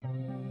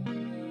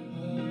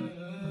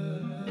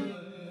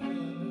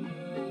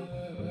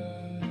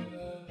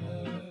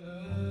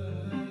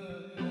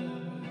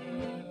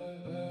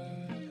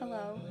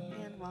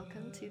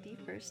the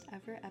first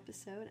ever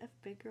episode of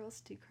Big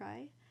Girls Do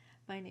Cry.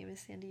 My name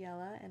is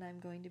Sandiella and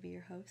I'm going to be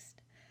your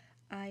host.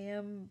 I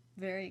am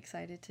very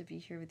excited to be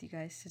here with you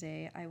guys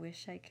today. I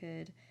wish I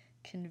could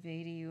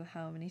convey to you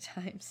how many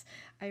times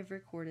I've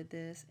recorded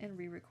this and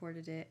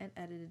re-recorded it and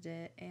edited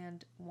it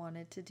and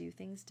wanted to do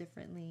things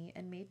differently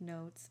and made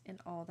notes and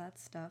all that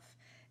stuff.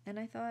 And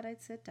I thought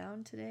I'd sit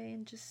down today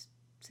and just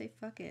say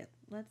fuck it.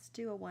 Let's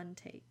do a one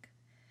take.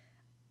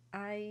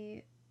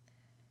 I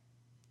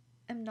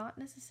am not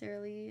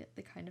necessarily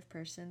the kind of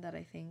person that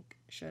I think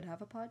should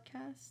have a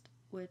podcast,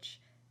 which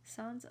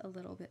sounds a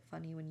little bit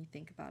funny when you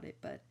think about it,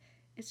 but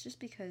it's just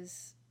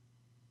because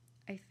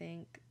I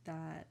think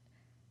that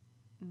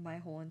my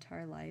whole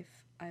entire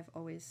life I've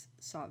always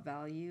sought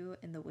value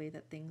in the way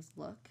that things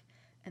look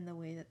and the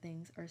way that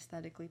things are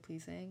aesthetically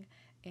pleasing,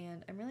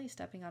 and I'm really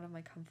stepping out of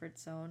my comfort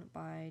zone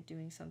by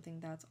doing something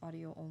that's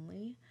audio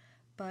only.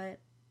 But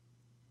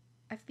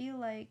I feel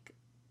like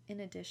in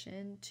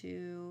addition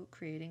to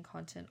creating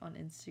content on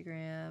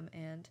Instagram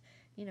and,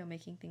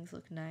 making things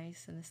look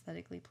nice and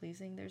aesthetically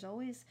pleasing, there's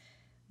always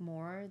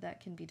more that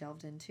can be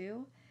delved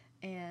into.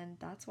 And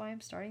that's why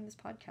I'm starting this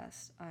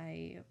podcast.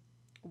 I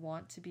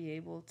want to be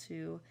able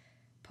to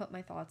put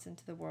my thoughts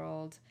into the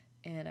world,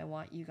 and I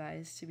want you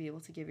guys to be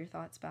able to give your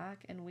thoughts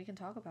back and we can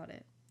talk about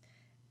it.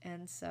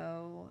 And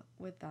so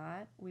with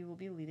that, we will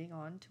be leading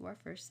on to our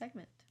first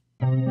segment.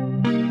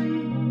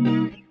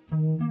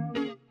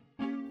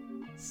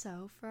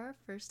 So for our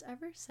first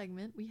ever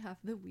segment, we have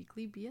the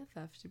weekly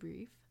BFF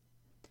debrief.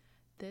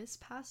 This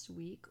past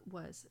week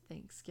was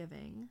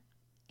Thanksgiving,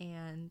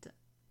 and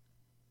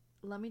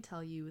let me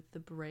tell you, the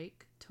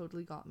break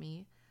totally got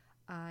me.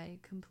 I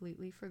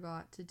completely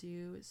forgot to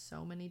do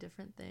so many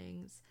different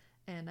things,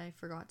 and I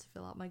forgot to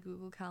fill out my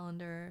Google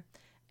Calendar,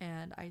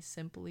 and I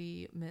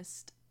simply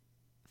missed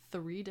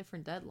 3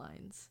 different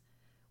deadlines,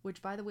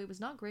 which, by the way, was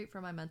not great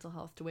for my mental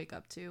health to wake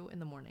up to in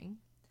the morning.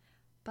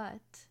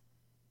 But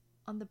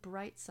on the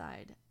bright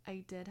side,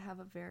 I did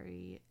have a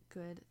very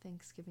good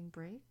Thanksgiving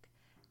break,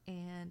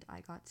 and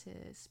I got to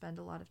spend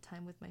a lot of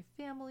time with my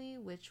family,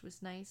 which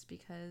was nice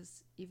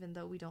because even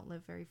though we don't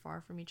live very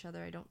far from each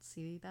other, I don't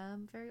see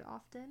them very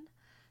often.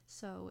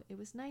 So it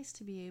was nice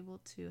to be able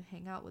to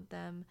hang out with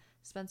them,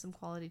 spend some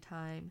quality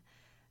time,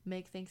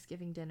 make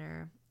Thanksgiving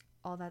dinner,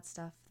 all that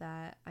stuff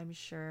that I'm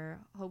sure,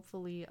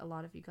 hopefully, a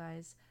lot of you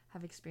guys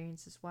have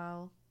experienced as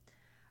well.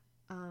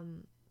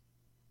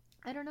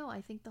 I don't know, I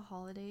think the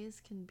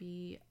holidays can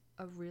be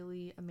a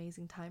really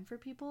amazing time for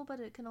people, but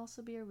it can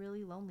also be a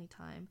really lonely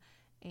time.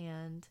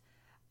 And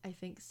I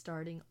think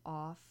starting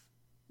off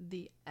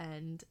the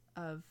end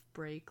of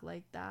break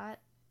like that,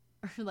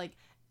 or like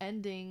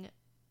ending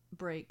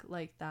break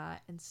like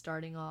that and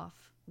starting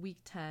off week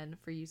 10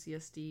 for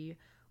UCSD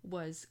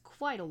was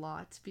quite a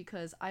lot,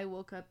 because I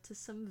woke up to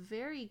some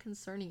very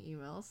concerning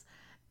emails,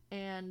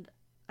 and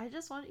I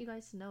just want you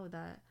guys to know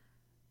that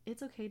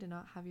it's okay to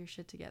not have your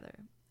shit together.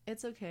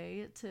 It's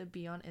okay to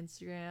be on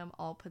Instagram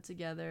all put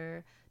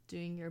together,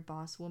 doing your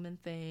boss woman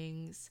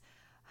things,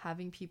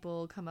 having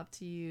people come up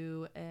to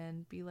you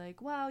and be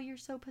like, wow, you're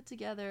so put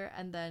together,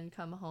 and then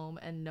come home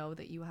and know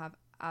that you have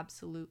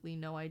absolutely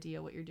no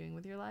idea what you're doing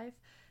with your life,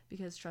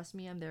 because trust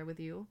me, I'm there with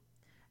you.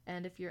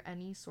 And if you're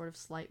any sort of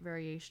slight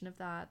variation of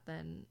that,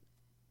 then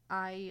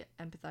I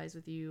empathize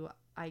with you.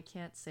 I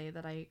can't say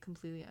that I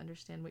completely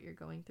understand what you're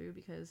going through,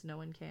 because no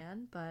one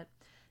can, but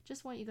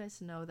just want you guys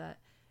to know that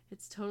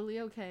it's totally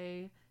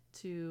okay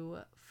to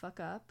fuck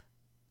up,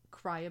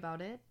 cry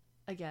about it,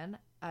 again,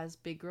 as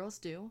big girls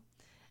do,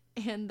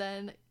 and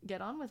then get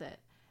on with it.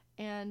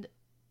 And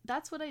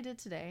that's what I did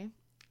today.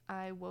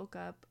 I woke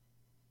up,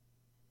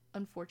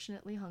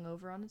 unfortunately,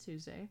 hungover on a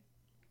Tuesday,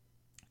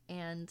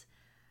 and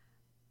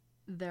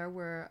there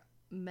were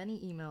many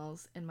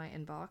emails in my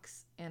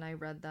inbox, and I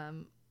read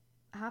them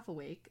half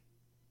awake,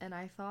 and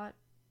I thought,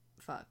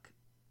 fuck,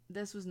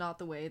 this was not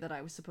the way that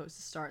I was supposed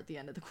to start the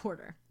end of the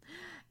quarter.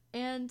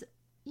 And,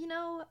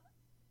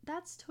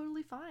 that's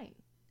totally fine.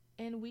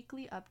 In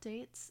weekly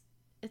updates,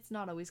 it's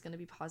not always going to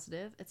be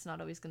positive. It's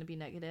not always going to be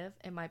negative.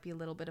 It might be a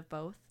little bit of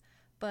both.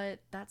 But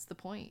that's the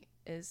point,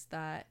 is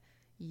that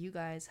you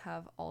guys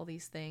have all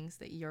these things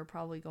that you're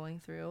probably going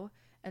through,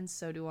 and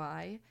so do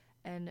I.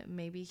 And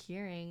maybe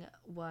hearing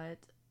what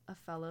a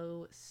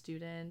fellow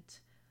student,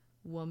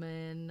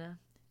 woman,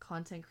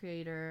 content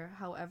creator,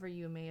 however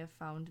you may have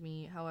found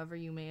me, however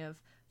you may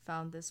have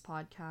found this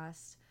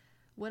podcast,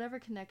 whatever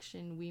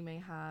connection we may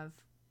have,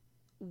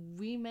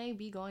 we may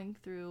be going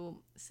through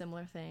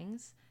similar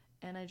things,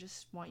 and I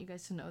just want you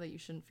guys to know that you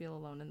shouldn't feel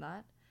alone in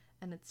that,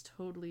 and it's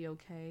totally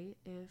okay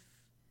if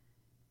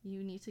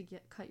you need to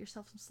cut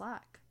yourself some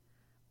slack,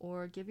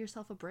 or give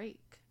yourself a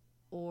break,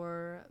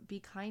 or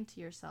be kind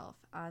to yourself,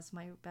 as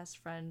my best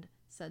friend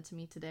said to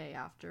me today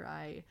after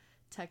I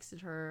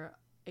texted her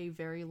a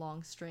very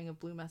long string of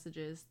blue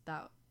messages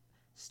that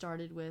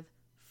started with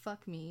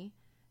fuck me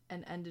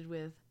and ended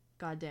with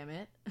god damn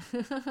it.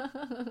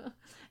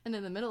 And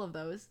in the middle of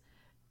those,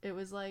 it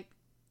was like,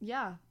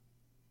 yeah,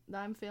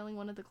 I'm failing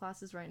one of the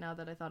classes right now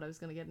that I thought I was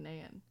going to get an A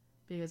in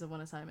because of one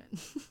assignment.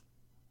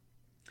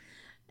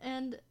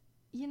 And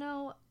you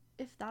know,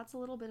 if that's a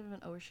little bit of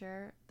an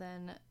overshare,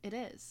 then it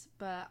is.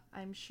 But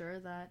I'm sure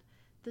that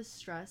the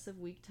stress of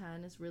week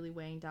 10 is really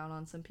weighing down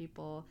on some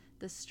people.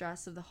 The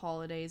stress of the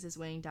holidays is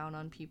weighing down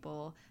on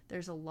people.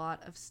 There's a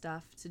lot of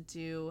stuff to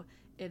do.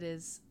 It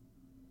is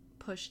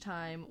push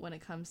time when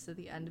it comes to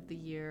the end of the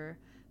year.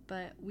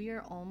 But we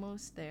are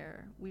almost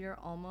there. We are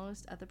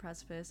almost at the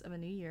precipice of a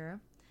new year.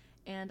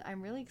 And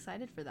I'm really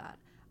excited for that.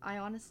 I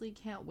honestly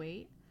can't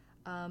wait.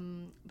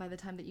 By the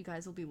time that you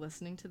guys will be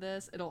listening to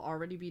this, it'll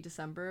already be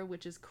December,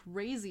 which is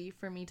crazy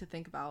for me to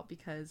think about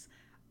because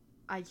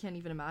I can't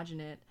even imagine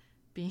it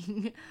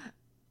being,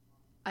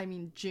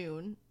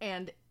 June,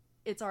 and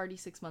it's already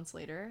 6 months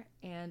later.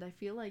 And I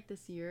feel like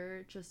this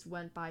year just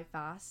went by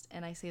fast,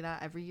 and I say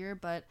that every year,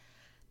 but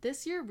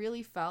this year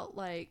really felt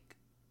like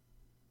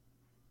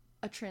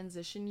a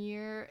transition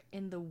year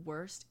in the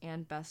worst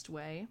and best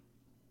way.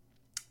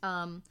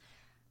 Um,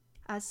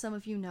 As some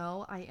of you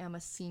know, I am a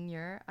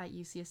senior at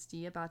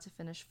UCSD about to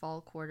finish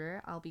fall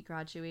quarter. I'll be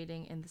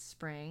graduating in the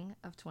spring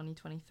of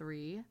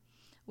 2023,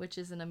 which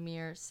is in a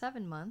mere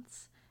 7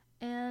 months,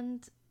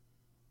 and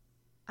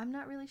I'm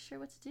not really sure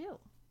what to do.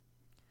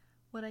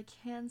 What I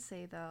can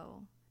say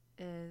though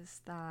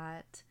is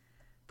that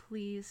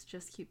please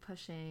just keep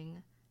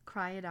pushing,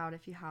 cry it out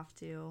if you have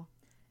to,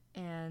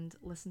 and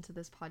listen to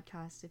this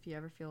podcast if you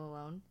ever feel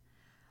alone.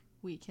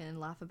 We can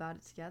laugh about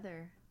it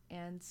together.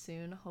 And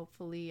soon,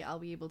 hopefully, I'll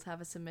be able to have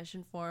a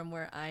submission form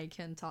where I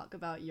can talk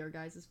about your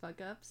guys'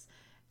 fuck ups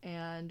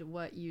and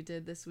what you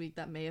did this week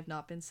that may have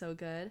not been so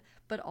good,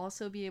 but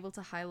also be able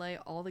to highlight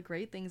all the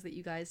great things that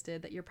you guys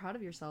did that you're proud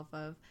of yourself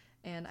of.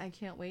 And I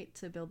can't wait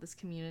to build this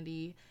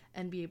community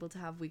and be able to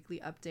have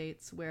weekly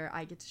updates where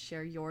I get to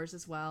share yours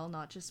as well,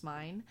 not just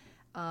mine.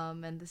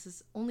 And this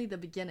is only the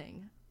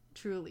beginning,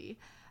 truly.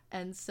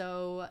 And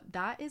so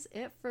that is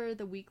it for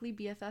the weekly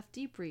BFF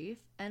debrief,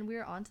 and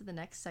we're on to the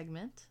next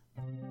segment.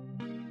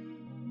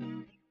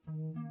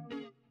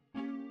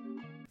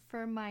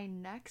 For my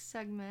next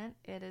segment,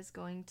 it is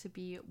going to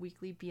be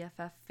weekly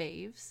BFF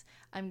faves.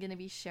 I'm going to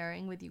be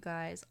sharing with you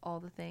guys all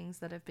the things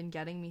that have been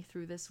getting me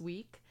through this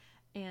week.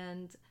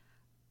 And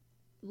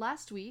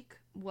last week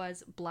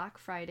was Black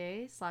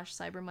Friday /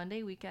 Cyber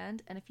Monday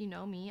weekend. And if you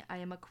know me, I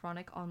am a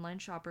chronic online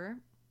shopper.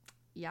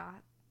 Yeah,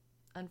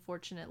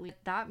 unfortunately.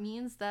 That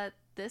means that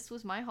this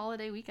was my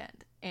holiday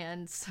weekend.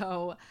 And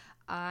so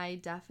I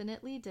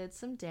definitely did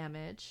some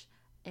damage,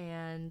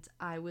 and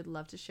I would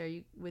love to share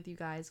with you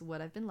guys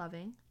what I've been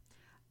loving.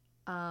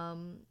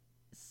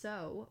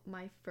 So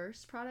my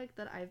first product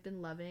that I've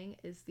been loving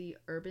is the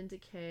Urban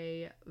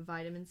Decay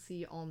Vitamin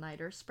C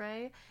All-Nighter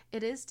Spray.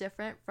 It is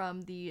different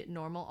from the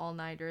normal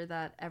all-nighter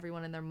that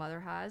everyone and their mother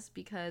has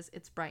because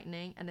it's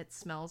brightening and it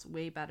smells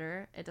way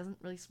better. It doesn't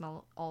really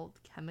smell all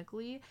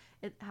chemically.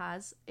 It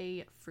has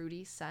a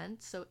fruity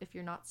scent, so if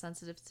you're not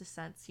sensitive to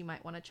scents, you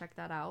might want to check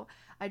that out.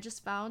 I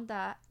just found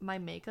that my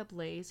makeup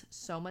lays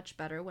so much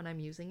better when I'm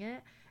using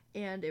it,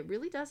 and it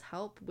really does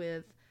help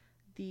with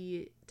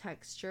the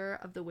texture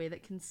of the way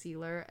that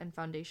concealer and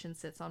foundation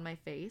sits on my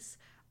face.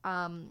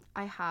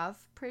 I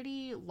have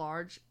pretty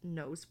large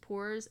nose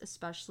pores,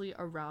 especially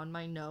around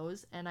my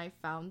nose, and I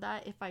found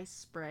that if I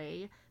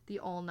spray the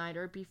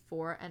all-nighter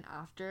before and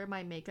after,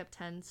 my makeup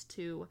tends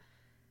to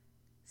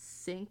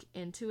sink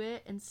into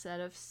it instead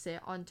of sit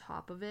on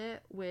top of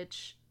it,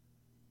 which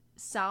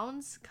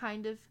sounds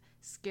kind of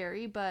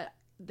scary, but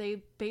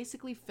they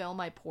basically fill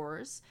my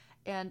pores,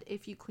 and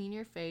if you clean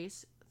your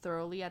face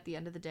thoroughly at the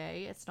end of the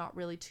day, it's not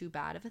really too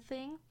bad of a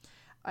thing,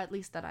 at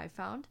least that I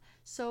found.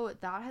 So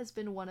that has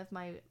been one of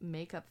my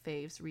makeup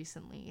faves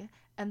recently.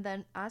 And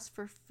then as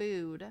for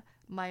food,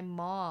 my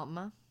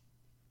mom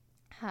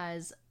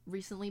has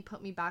recently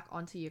put me back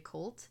onto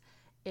Yakult.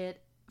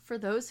 For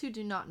those who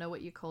do not know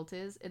what Yakult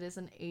is, it is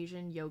an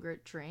Asian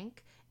yogurt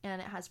drink, and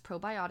it has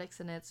probiotics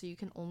in it, so you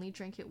can only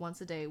drink it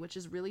once a day, which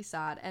is really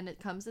sad. And it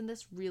comes in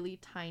this really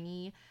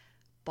tiny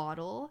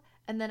bottle,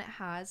 and then it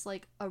has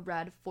like a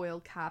red foil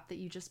cap that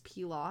you just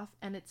peel off,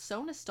 and it's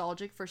so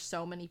nostalgic for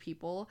so many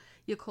people.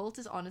 Yakult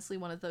is honestly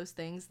one of those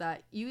things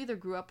that you either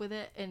grew up with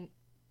it, and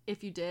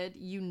if you did,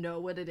 you know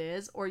what it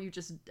is, or you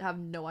just have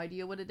no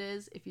idea what it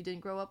is if you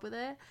didn't grow up with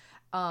it.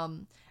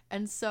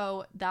 And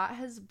so that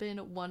has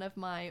been one of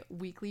my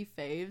weekly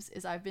faves,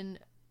 is I've been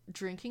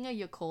drinking a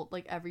Yakult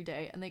like every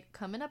day, and they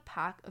come in a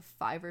pack of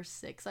 5 or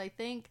 6, I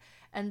think.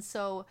 And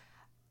so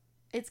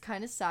it's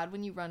kind of sad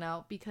when you run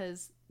out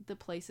because the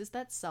places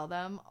that sell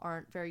them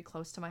aren't very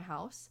close to my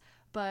house.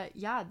 But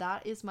yeah,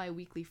 that is my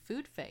weekly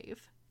food fave.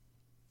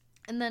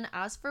 And then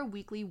as for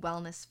weekly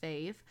wellness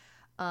fave,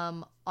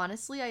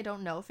 honestly, I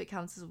don't know if it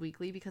counts as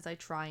weekly because I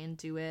try and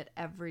do it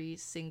every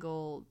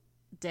single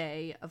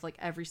day of like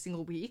every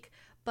single week.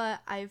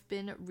 But I've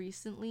been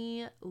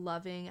recently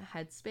loving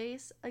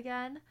Headspace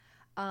again.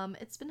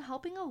 It's been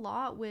helping a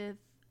lot with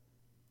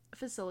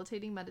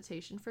facilitating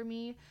meditation for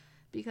me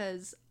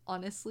because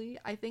honestly,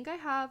 I think I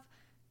have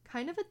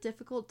kind of a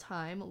difficult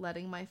time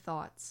letting my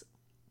thoughts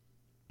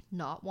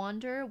not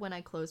wander when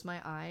I close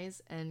my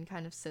eyes and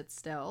kind of sit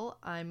still.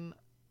 I'm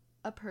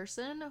a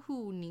person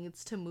who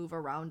needs to move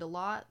around a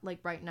lot. Like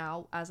right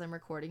now, as I'm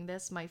recording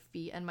this, my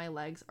feet and my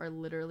legs are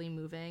literally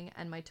moving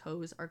and my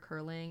toes are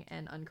curling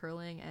and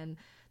uncurling, and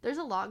there's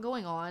a lot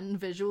going on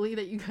visually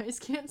that you guys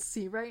can't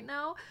see right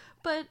now,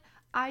 but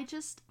I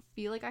just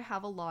feel like I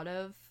have a lot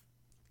of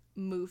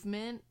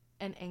movement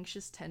and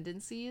anxious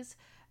tendencies,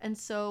 and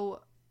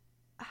so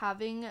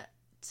having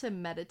to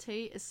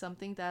meditate is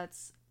something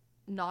that's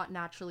not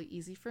naturally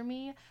easy for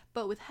me.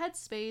 But with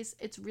Headspace,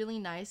 it's really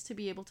nice to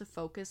be able to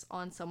focus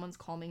on someone's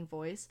calming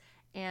voice.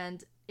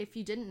 And if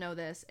you didn't know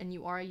this and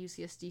you are a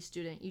UCSD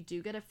student, you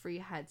do get a free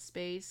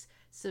Headspace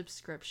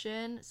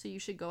subscription. So you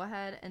should go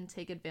ahead and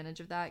take advantage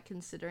of that,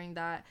 considering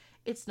that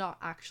it's not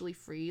actually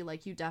free.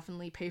 Like, you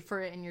definitely pay for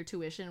it in your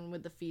tuition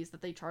with the fees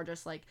that they charge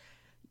us. Like,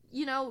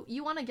 you know,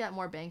 you want to get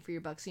more bang for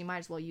your buck, so you might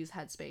as well use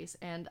Headspace.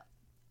 And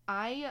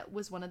I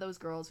was one of those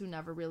girls who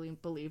never really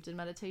believed in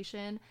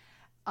meditation.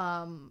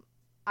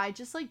 I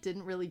just like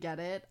didn't really get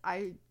it.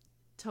 I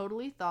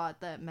totally thought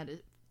that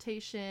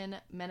meditation,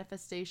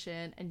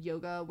 manifestation, and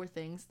yoga were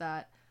things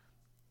that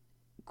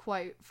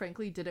quite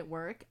frankly didn't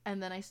work.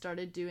 And then I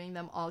started doing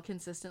them all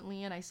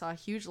consistently and I saw a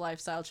huge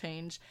lifestyle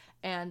change.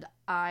 And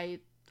I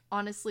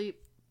honestly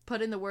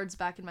put in the words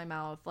back in my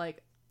mouth.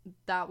 Like,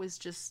 that was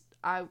just,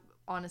 I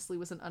honestly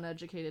was an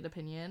uneducated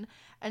opinion.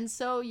 And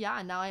so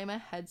yeah, now I am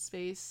a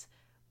Headspace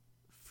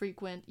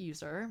frequent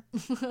user.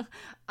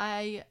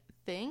 I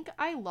think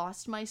I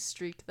lost my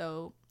streak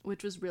though,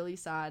 which was really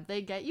sad.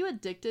 They get you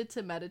addicted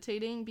to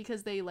meditating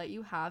because they let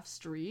you have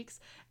streaks,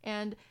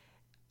 and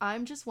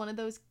I'm just one of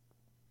those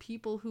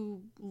people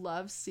who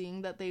love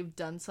seeing that they've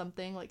done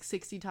something like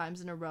 60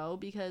 times in a row,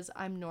 because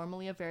I'm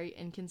normally a very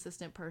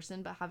inconsistent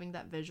person, but having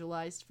that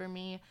visualized for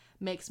me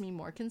makes me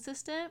more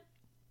consistent.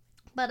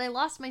 But I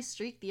lost my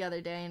streak the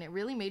other day and it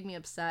really made me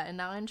upset, and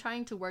now I'm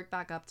trying to work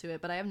back up to it,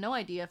 but I have no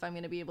idea if I'm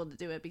going to be able to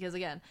do it because,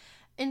 again,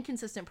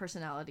 inconsistent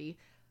personality,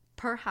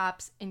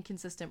 perhaps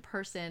inconsistent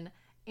person,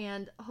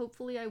 and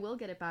hopefully I will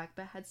get it back.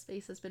 But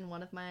Headspace has been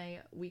one of my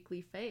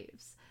weekly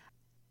faves.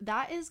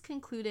 That is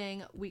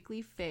concluding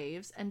weekly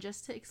faves, and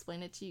just to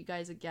explain it to you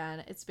guys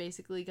again, it's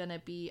basically going to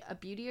be a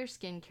beauty or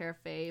skincare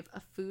fave, a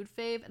food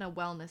fave, and a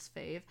wellness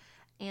fave.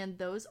 And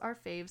those are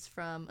faves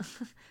from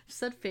I've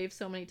said fave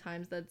so many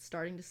times that it's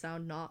starting to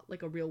sound not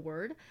like a real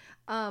word,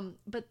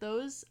 but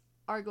those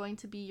are going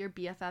to be your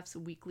BFF's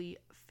weekly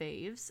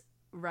faves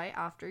right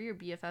after your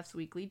BFF's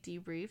weekly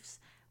debriefs,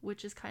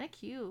 which is kind of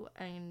cute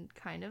and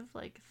kind of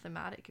like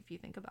thematic if you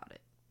think about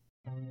it.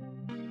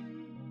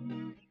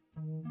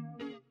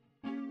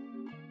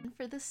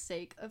 For the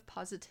sake of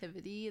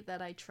positivity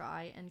that I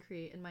try and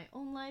create in my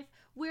own life,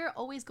 we're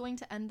always going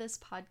to end this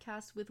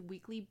podcast with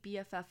weekly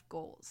BFF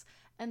goals.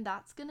 And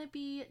that's going to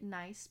be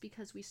nice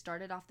because we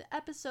started off the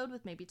episode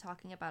with maybe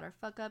talking about our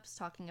fuck ups,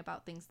 talking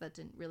about things that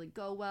didn't really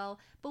go well,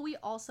 but we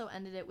also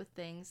ended it with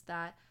things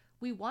that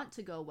we want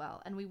to go well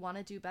and we want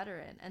to do better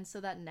in. And so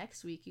that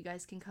next week you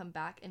guys can come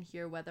back and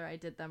hear whether I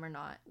did them or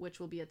not, which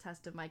will be a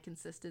test of my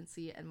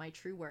consistency and my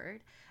true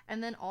word.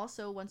 And then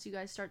also, once you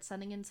guys start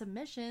sending in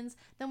submissions,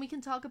 then we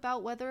can talk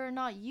about whether or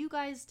not you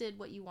guys did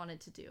what you wanted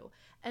to do.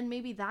 And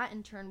maybe that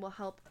in turn will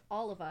help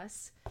all of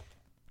us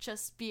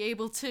just be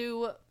able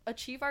to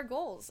achieve our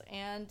goals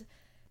and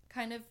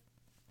kind of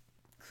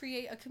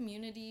create a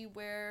community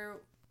where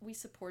we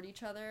support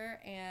each other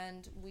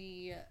and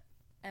we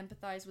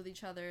empathize with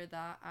each other,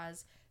 that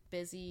as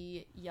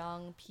busy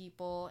young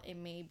people, it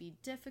may be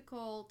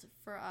difficult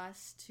for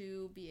us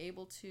to be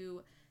able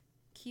to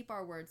keep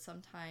our words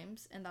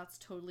sometimes, and that's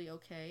totally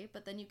okay.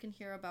 But then you can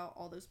hear about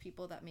all those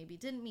people that maybe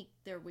didn't meet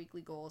their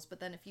weekly goals, but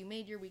then if you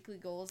made your weekly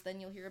goals,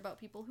 then you'll hear about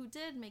people who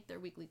did make their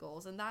weekly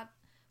goals, and that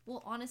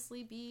will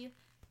honestly be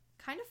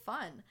kind of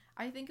fun.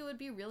 I think it would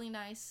be really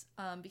nice,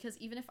 because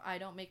even if I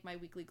don't make my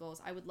weekly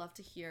goals, I would love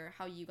to hear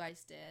how you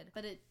guys did.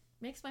 But it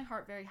makes my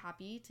heart very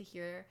happy to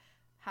hear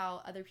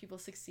how other people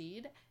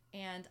succeed,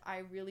 and I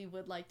really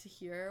would like to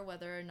hear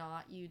whether or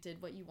not you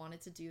did what you wanted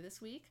to do this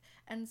week.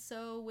 And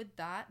so with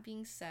that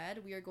being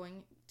said, we are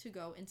going to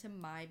go into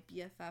my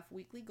BFF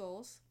weekly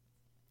goals.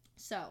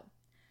 So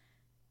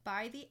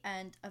by the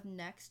end of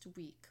next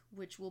week,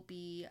 which will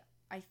be,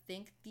 I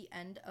think, the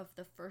end of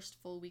the first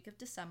full week of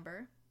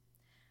December,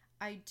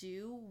 I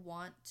do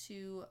want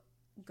to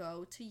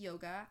go to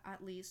yoga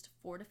at least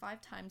 4 to 5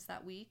 times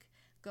that week.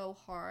 Go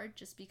hard,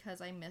 just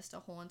because I missed a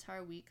whole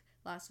entire week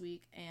last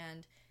week,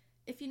 and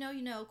if you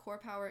know, core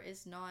power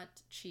is not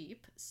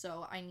cheap,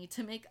 so I need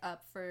to make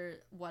up for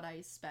what I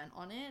spent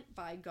on it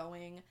by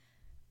going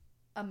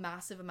a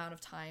massive amount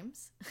of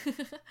times.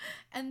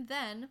 And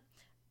then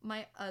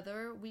my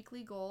other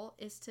weekly goal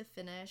is to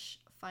finish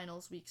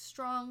finals week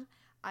strong.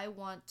 I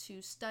want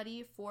to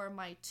study for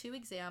my 2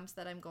 exams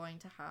that I'm going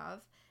to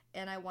have,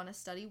 and I want to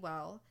study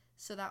well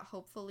so that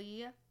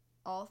hopefully,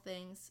 all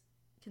things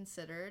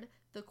considered,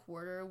 the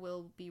quarter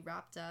will be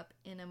wrapped up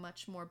in a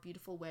much more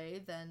beautiful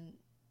way than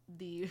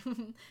the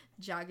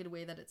jagged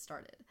way that it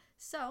started.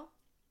 So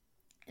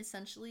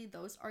essentially,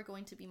 those are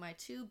going to be my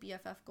 2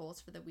 BFF goals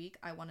for the week.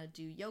 I want to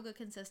do yoga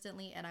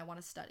consistently and I want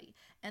to study.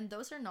 And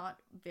those are not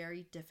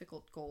very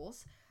difficult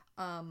goals.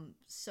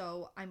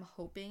 So I'm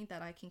hoping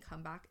that I can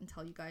come back and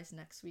tell you guys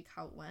next week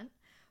how it went.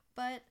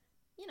 But,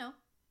 you know,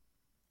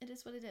 it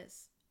is what it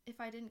is. If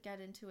I didn't get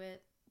into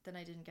it, then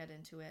I didn't get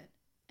into it.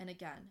 And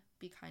again,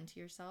 be kind to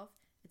yourself.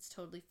 It's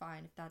totally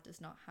fine if that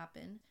does not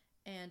happen.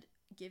 And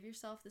give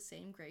yourself the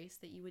same grace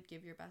that you would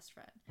give your best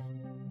friend.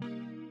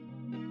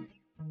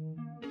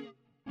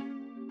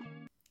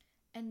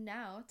 And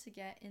now, to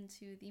get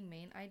into the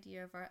main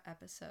idea of our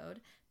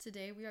episode,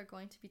 today we are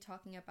going to be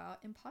talking about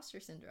imposter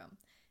syndrome.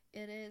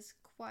 It is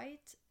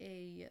quite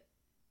a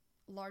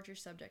larger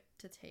subject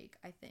to take,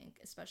 I think,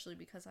 especially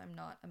because I'm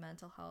not a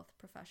mental health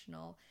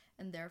professional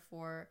and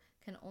therefore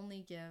can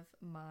only give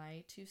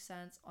my 2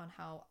 cents on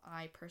how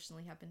I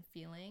personally have been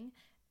feeling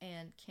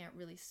and can't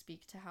really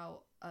speak to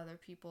how other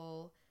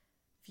people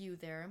view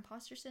their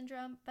imposter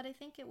syndrome, but I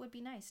think it would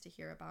be nice to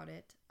hear about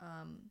it.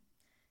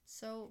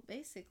 So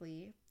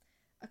basically,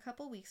 a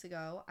couple weeks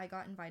ago, I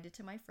got invited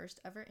to my first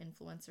ever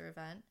influencer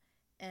event,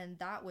 and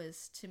that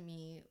was, to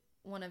me,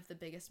 one of the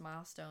biggest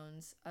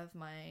milestones of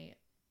my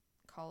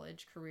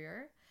college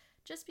career,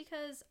 just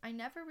because I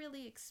never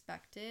really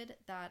expected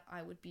that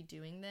I would be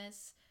doing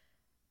this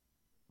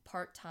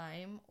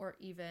part-time or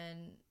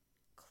even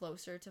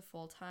closer to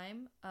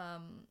full-time.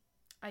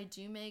 I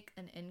do make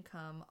an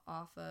income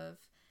off of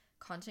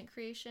content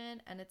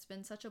creation, and it's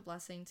been such a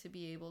blessing to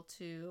be able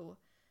to,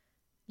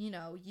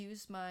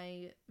 use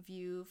my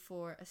view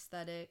for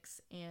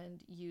aesthetics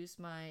and use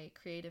my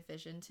creative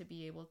vision to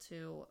be able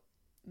to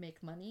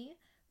make money.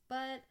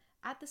 But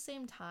at the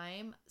same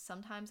time,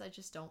 sometimes I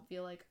just don't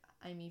feel like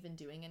I'm even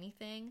doing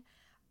anything.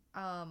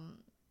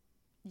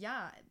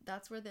 Yeah,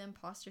 that's where the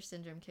imposter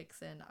syndrome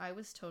kicks in. I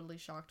was totally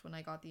shocked when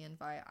I got the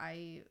invite.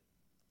 I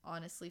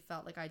honestly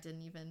felt like I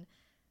didn't even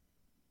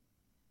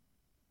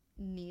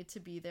need to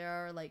be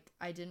there. Like,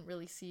 I didn't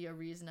really see a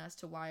reason as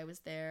to why I was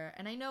there.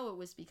 And I know it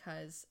was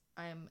because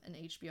I'm an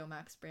HBO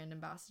Max brand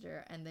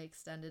ambassador and they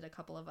extended a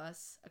couple of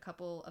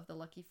the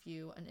lucky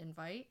few, an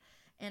invite.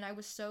 And I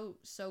was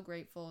so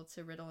grateful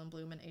to Riddle and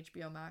Bloom and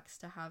HBO Max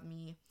to have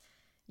me,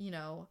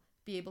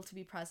 be able to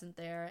be present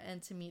there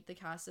and to meet the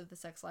cast of The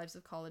Sex Lives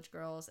of College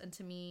Girls and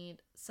to meet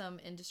some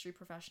industry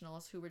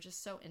professionals who were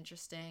just so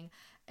interesting.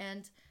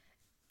 And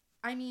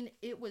I mean,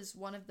 it was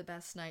one of the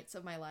best nights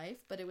of my life,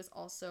 but it was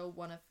also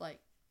one of like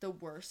the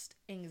worst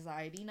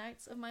anxiety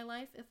nights of my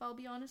life, if I'll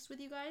be honest with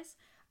you guys.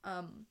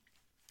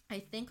 I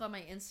think on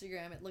my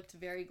Instagram it looked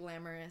very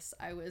glamorous.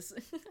 I was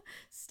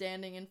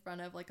standing in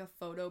front of like a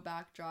photo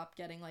backdrop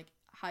getting like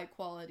high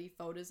quality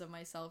photos of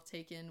myself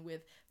taken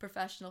with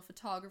professional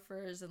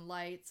photographers and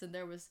lights, and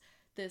there was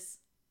this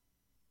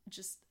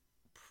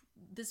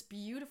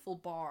beautiful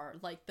bar.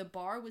 Like, the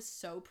bar was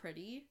so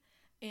pretty,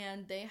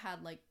 and they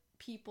had like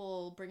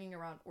people bringing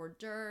around hors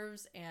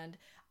d'oeuvres, and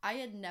I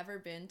had never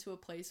been to a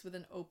place with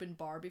an open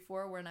bar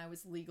before when I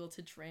was legal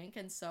to drink,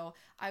 and so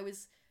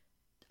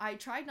I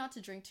tried not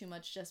to drink too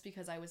much just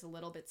because I was a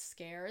little bit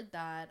scared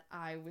that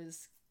I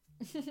was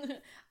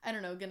I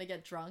don't know, gonna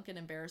get drunk and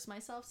embarrass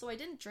myself. So I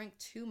didn't drink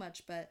too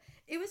much, but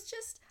it was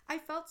just, I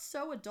felt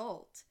so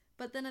adult.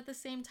 But then at the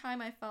same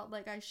time, I felt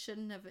like I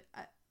shouldn't have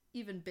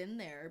even been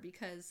there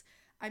because,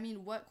 I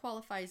mean, what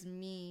qualifies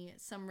me,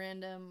 some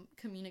random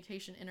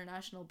communication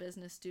international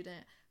business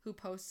student who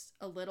posts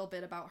a little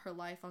bit about her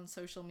life on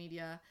social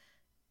media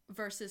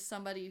versus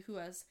somebody who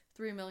has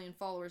 3 million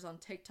followers on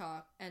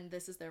TikTok and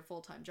this is their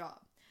full-time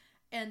job.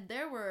 And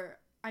there were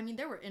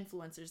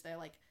influencers there,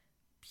 like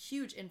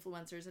huge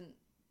influencers, and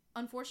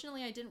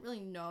unfortunately I didn't really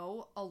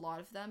know a lot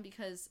of them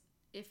because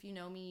if you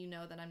know me, you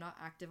know that I'm not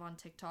active on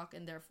TikTok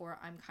and therefore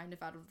I'm kind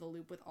of out of the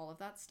loop with all of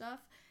that stuff.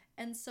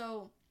 And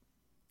so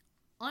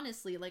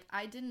honestly, like,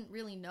 I didn't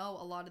really know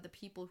a lot of the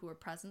people who were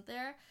present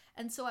there.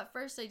 And so at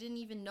first I didn't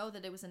even know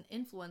that it was an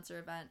influencer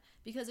event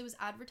because it was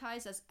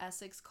advertised as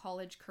Essex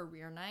College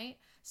Career Night.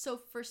 So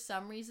for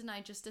some reason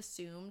I just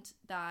assumed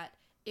that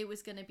it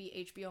was going to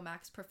be HBO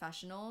Max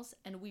professionals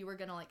and we were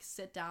going to like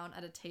sit down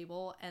at a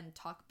table and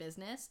talk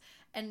business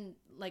and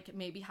like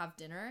maybe have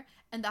dinner.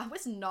 And that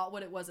was not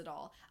what it was at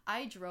all.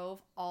 I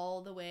drove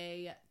all the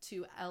way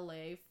to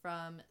LA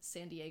from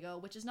San Diego,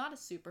 which is not a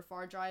super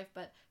far drive,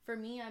 but for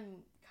me, I'm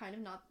kind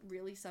of not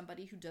really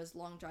somebody who does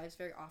long drives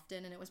very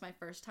often. And it was my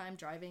first time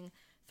driving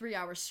 3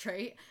 hours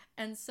straight.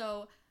 And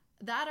so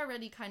that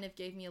already kind of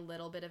gave me a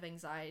little bit of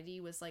anxiety,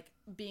 was like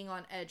being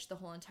on edge the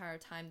whole entire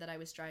time that I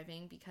was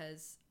driving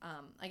because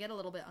I get a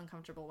little bit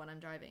uncomfortable when I'm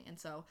driving. And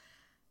so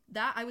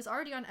that I was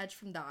already on edge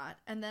from that.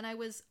 And then I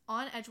was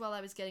on edge while I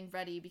was getting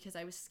ready because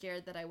I was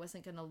scared that I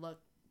wasn't going to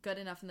look good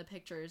enough in the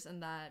pictures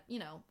and that,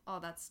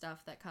 all that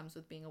stuff that comes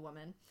with being a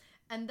woman.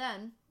 And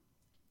then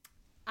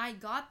I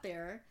got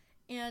there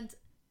and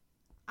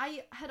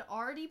I had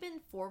already been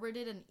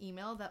forwarded an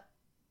email that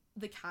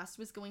the cast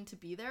was going to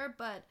be there,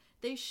 but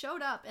they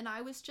showed up and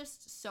I was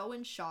just so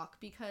in shock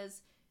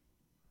because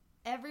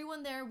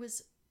everyone there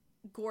was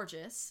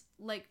gorgeous,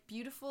 like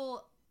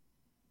beautiful,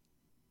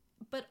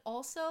 but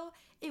also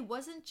it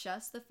wasn't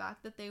just the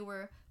fact that they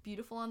were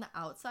beautiful on the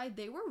outside,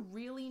 they were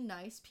really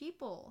nice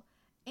people.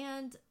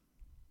 And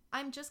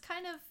I'm just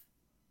kind of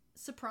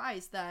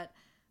surprised that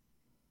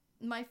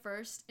my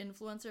first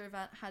influencer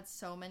event had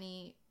so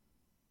many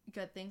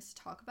good things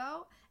to talk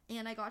about,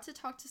 and I got to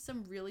talk to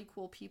some really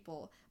cool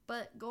people.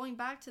 But going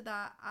back to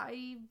that,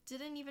 I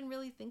didn't even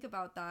really think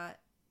about that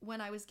when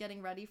I was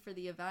getting ready for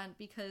the event,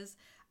 because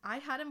I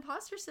had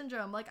imposter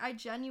syndrome. Like, I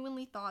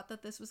genuinely thought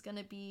that this was going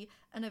to be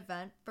an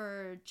event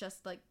for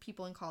just like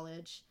people in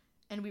college,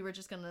 and we were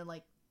just going to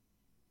like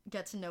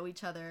get to know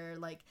each other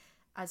like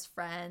as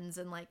friends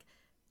and like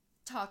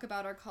talk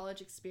about our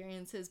college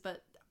experiences.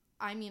 But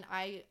I mean,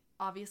 I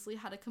obviously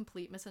had a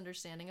complete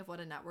misunderstanding of what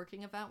a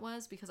networking event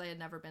was because I had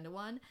never been to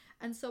one.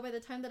 And so by the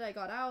time that I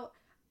got out,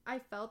 I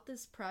felt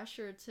this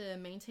pressure to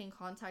maintain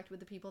contact with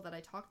the people that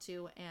I talked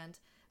to and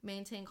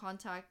maintain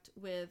contact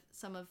with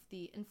some of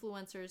the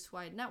influencers who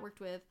I had networked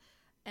with.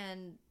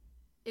 And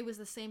it was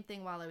the same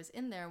thing while I was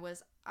in there.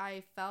 Was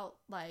I felt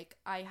like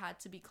I had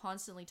to be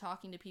constantly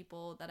talking to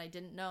people that I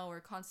didn't know, or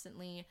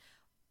constantly,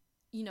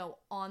 you know,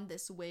 on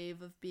this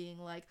wave of being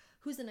like,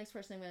 who's the next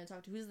person I'm going to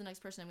talk to? Who's the next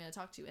person I'm going to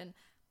talk to? And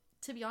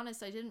to be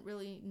honest, I didn't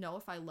really know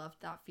if I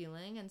loved that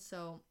feeling. And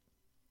so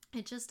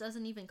it just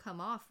doesn't even come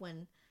off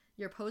when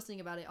you're posting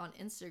about it on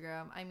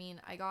Instagram. I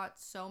mean, I got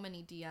so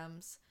many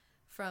DMs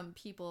from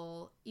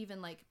people,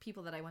 even like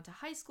people that I went to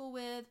high school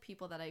with,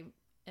 people that I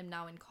am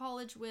now in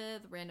college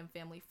with, random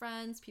family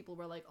friends. People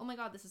were like, oh my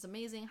God, this is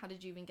amazing. How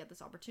did you even get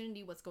this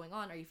opportunity? What's going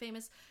on? Are you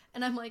famous?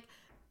 And I'm like,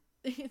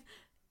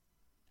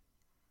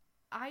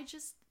 I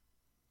just,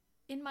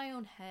 in my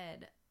own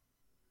head,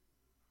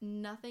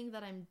 nothing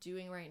that I'm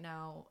doing right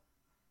now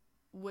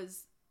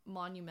was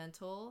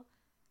monumental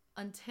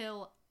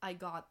until I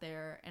got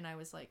there and I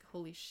was like,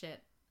 holy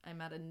shit,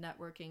 I'm at a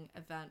networking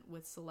event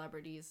with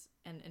celebrities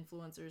and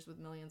influencers with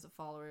millions of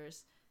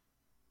followers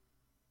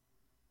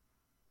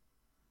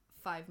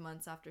 5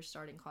 months after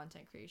starting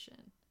content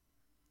creation.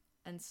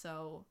 And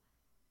so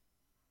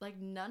like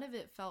none of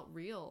it felt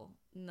real.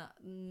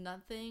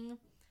 Nothing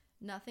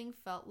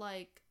felt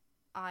like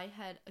I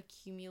had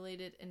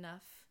accumulated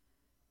enough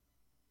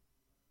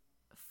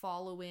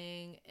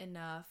following,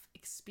 enough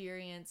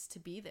experience to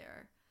be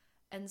there.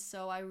 And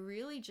so I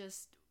really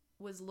just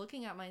was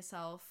looking at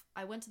myself.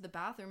 I went to the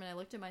bathroom and I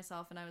looked at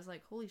myself and I was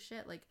like, holy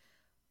shit, like,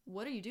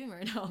 what are you doing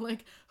right now?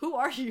 Like, who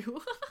are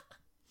you?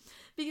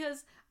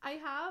 Because I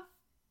have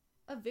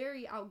a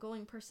very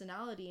outgoing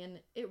personality, and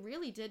it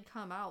really did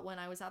come out when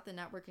I was at the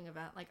networking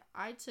event. Like,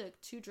 I took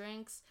 2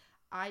 drinks.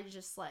 I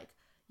just like,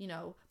 you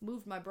know,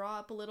 moved my bra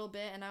up a little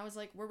bit, and I was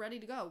like, we're ready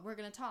to go. We're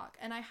going to talk.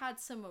 And I had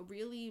some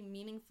really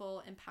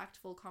meaningful,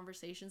 impactful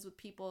conversations with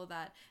people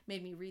that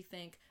made me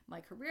rethink my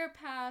career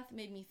path,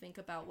 made me think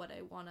about what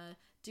I want to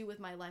do with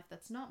my life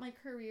that's not my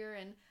career.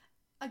 And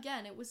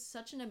again, it was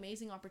such an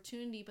amazing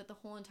opportunity, but the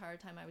whole entire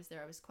time I was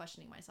there, I was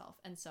questioning myself.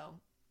 And so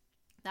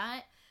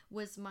that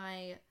was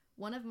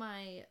one of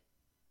my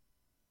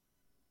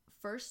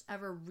first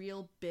ever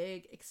real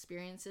big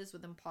experiences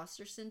with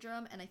imposter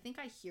syndrome. And I think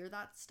I hear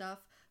that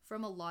stuff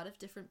from a lot of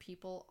different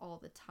people all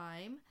the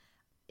time.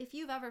 If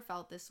you've ever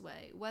felt this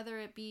way, whether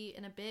it be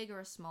in a big or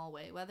a small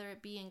way, whether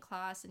it be in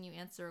class and you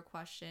answer a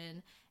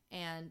question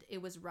and it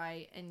was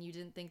right and you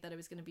didn't think that it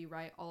was going to be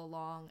right all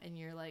along and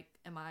you're like,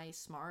 am I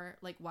smart?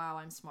 Like, wow,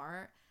 I'm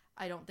smart.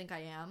 I don't think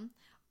I am.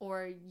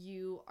 Or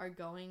you are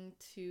going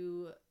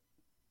to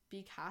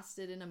be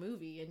casted in a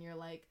movie and you're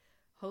like,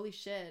 holy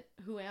shit,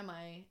 who am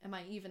I? Am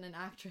I even an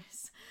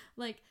actress?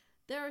 Like,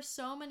 there are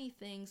so many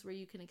things where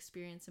you can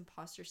experience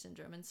imposter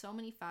syndrome and so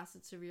many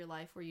facets of your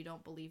life where you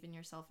don't believe in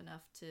yourself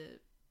enough to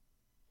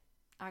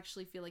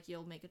actually feel like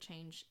you'll make a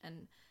change.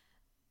 And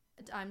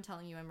I'm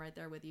telling you, I'm right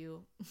there with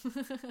you.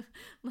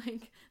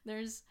 Like,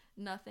 there's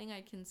nothing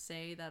I can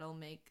say that'll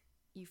make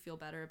you feel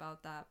better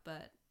about that,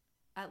 but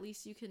at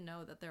least you can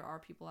know that there are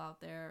people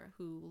out there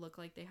who look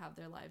like they have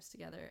their lives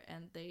together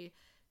and they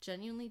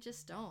genuinely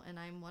just don't, and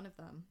I'm one of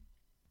them.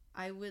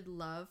 I would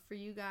love for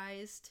you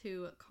guys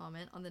to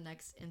comment on the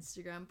next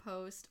Instagram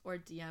post or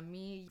DM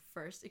me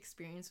first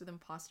experience with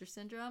imposter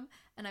syndrome,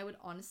 and I would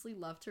honestly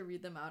love to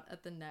read them out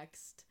at the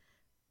next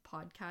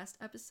podcast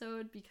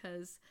episode,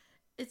 because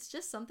it's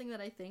just something that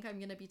I think I'm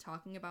going to be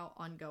talking about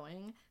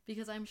ongoing,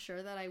 because I'm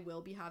sure that I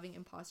will be having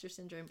imposter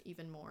syndrome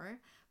even more.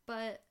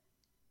 But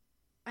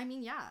I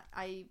mean, yeah,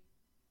 I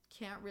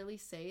can't really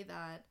say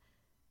that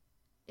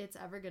it's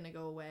ever going to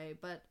go away,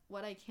 but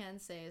what I can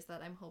say is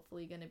that I'm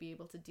hopefully going to be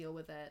able to deal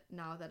with it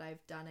now that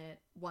I've done it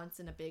once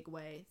in a big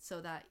way, so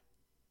that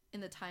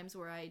in the times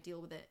where I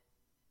deal with it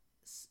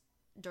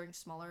during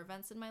smaller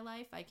events in my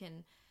life, I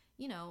can,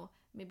 you know,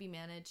 maybe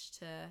manage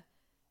to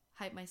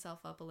hype myself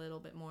up a little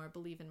bit more,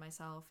 believe in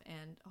myself,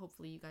 and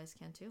hopefully you guys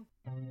can too.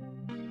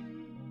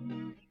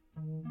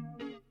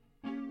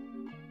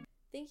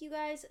 Thank you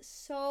guys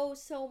so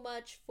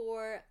much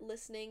for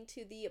listening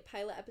to the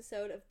pilot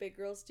episode of Big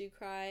Girls Do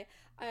Cry.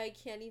 I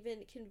can't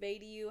even convey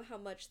to you how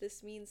much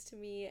this means to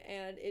me,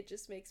 and it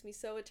just makes me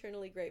so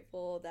eternally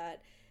grateful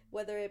that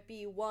whether it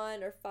be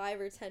 1 or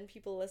 5 or 10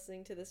 people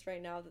listening to this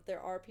right now, that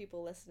there are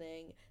people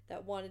listening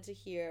that wanted to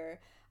hear.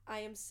 I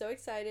am so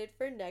excited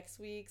for next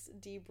week's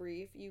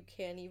debrief. You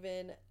can't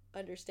even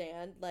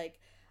understand. Like,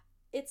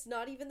 it's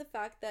not even the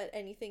fact that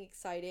anything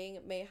exciting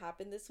may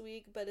happen this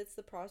week, but it's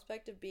the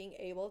prospect of being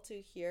able to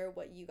hear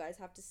what you guys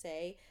have to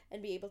say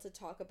and be able to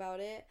talk about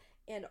it,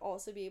 and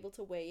also be able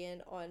to weigh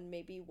in on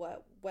maybe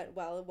what went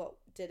well and what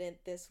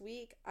didn't this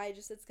week.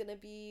 It's going to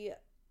be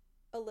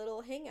a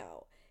little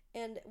hangout.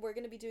 And we're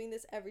going to be doing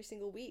this every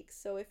single week.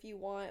 So if you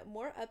want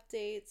more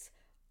updates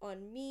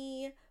on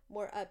me,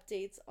 more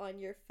updates on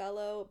your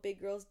fellow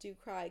Big Girls Do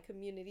Cry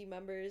community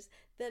members,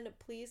 then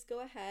please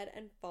go ahead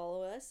and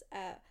follow us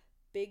at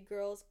Big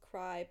Girls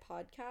Cry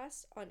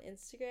Podcast on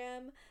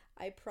Instagram.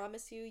 I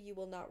promise you, you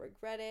will not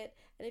regret it.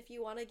 And if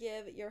you want to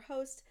give your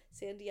host,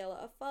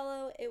 Sandiella, a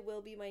follow, it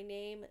will be my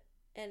name,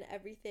 and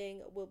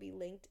everything will be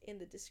linked in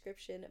the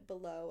description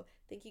below.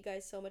 Thank you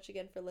guys so much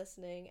again for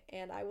listening,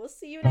 and I will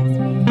see you next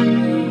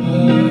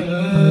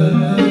week.